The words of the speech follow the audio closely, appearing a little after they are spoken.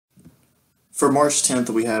For March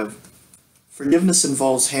 10th, we have forgiveness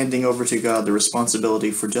involves handing over to God the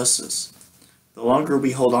responsibility for justice. The longer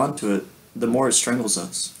we hold on to it, the more it strangles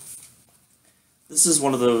us. This is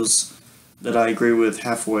one of those that I agree with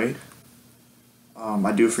halfway.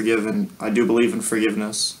 I do forgive and I do believe in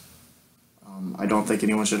forgiveness. I don't think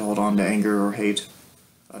anyone should hold on to anger or hate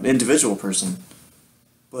an individual person.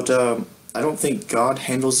 But I don't think God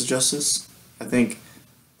handles the justice. I think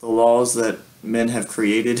the laws that men have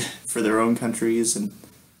created for their own countries and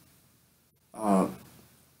are,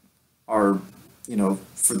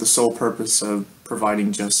 for the sole purpose of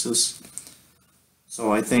providing justice.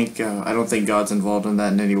 So I don't think God's involved in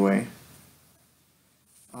that in any way.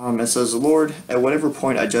 It says, Lord, at whatever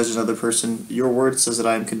point I judge another person, your word says that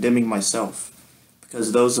I am condemning myself,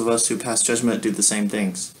 because those of us who pass judgment do the same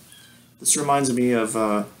things. This reminds me of,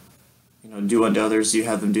 do unto others, you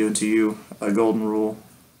have them do unto you, a golden rule,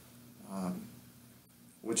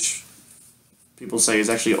 which people say is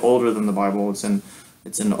actually older than the Bible. It's an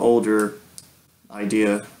older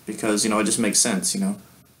idea because, it just makes sense, Now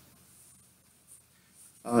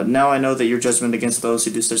I know that your judgment against those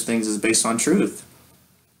who do such things is based on truth.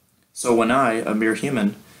 So when I, a mere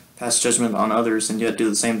human, pass judgment on others and yet do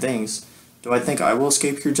the same things, do I think I will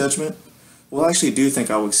escape your judgment? Well, I actually do think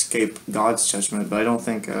I will escape God's judgment, but I don't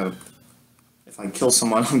think if I kill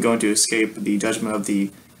someone, I'm going to escape the judgment of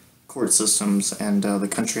the court systems and the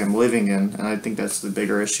country I'm living in. And I think that's the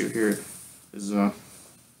bigger issue here. Is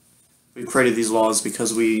we've created these laws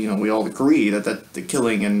because we all agree that the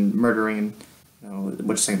killing and murdering and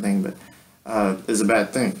which same thing, but is a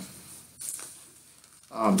bad thing.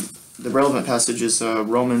 The relevant passage is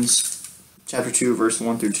Romans chapter 2, verse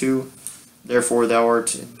 1 through 2. Therefore thou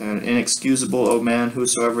art inexcusable, O man,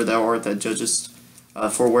 whosoever thou art that judgest.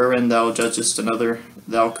 For wherein thou judgest another,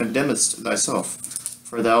 thou condemnest thyself.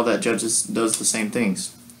 For thou that judgest does the same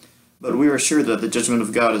things. But we are sure that the judgment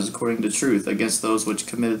of God is according to truth against those which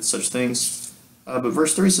committed such things. But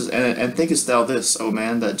verse 3 says, And thinkest thou this, O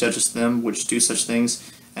man, that judgest them which do such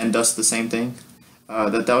things, and dost the same thing,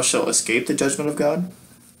 that thou shalt escape the judgment of God?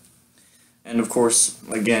 And of course,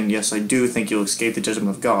 again, yes, I do think you'll escape the judgment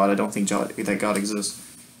of God. I don't think that God exists.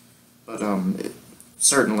 But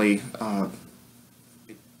certainly,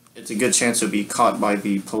 it's a good chance you'll be caught by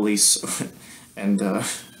the police, and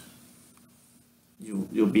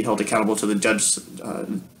you'll be held accountable to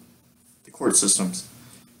the court systems.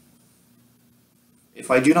 If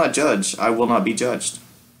I do not judge, I will not be judged.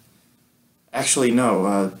 Actually,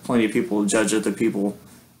 no. Plenty of people judge other people,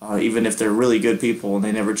 even if they're really good people and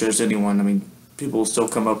they never judged anyone. I mean, people will still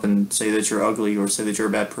come up and say that you're ugly or say that you're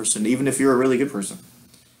a bad person, even if you're a really good person.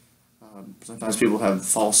 Sometimes people have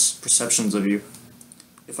false perceptions of you.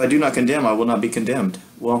 If I do not condemn, I will not be condemned.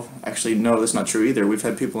 Well, actually, no, that's not true either. We've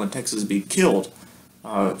had people in Texas be killed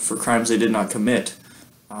for crimes they did not commit,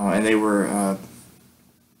 and they were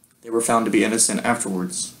found to be innocent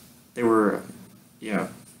afterwards. They were,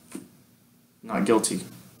 not guilty.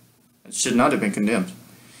 It should not have been condemned.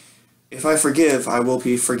 If I forgive, I will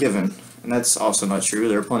be forgiven. And that's also not true.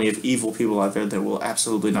 There are plenty of evil people out there that will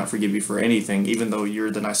absolutely not forgive you for anything, even though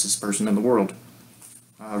you're the nicest person in the world.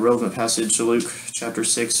 Relevant passage, Luke chapter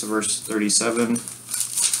 6, verse 37.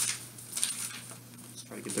 Let's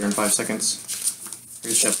try to get there in 5 seconds.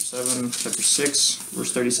 Here's chapter 6,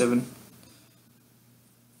 verse 37.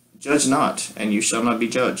 Judge not, and you shall not be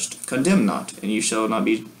judged. Condemn not, and you shall not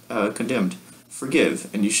be condemned. Forgive,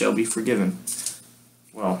 and you shall be forgiven.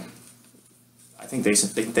 Well, I think they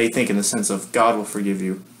think in the sense of God will forgive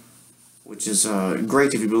you, which is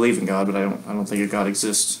great if you believe in God, but I don't think a God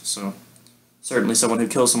exists. So certainly someone who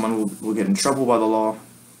kills someone will get in trouble by the law,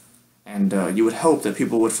 and you would hope that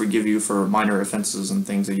people would forgive you for minor offenses and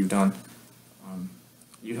things that you've done.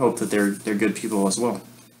 You hope that they're good people as well.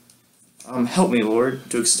 Help me, Lord,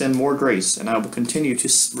 to extend more grace, and I will continue to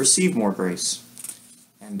receive more grace.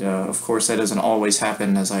 And of course, that doesn't always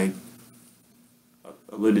happen, as I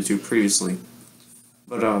alluded to previously.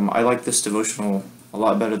 But I like this devotional a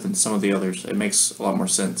lot better than some of the others. It makes a lot more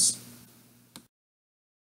sense.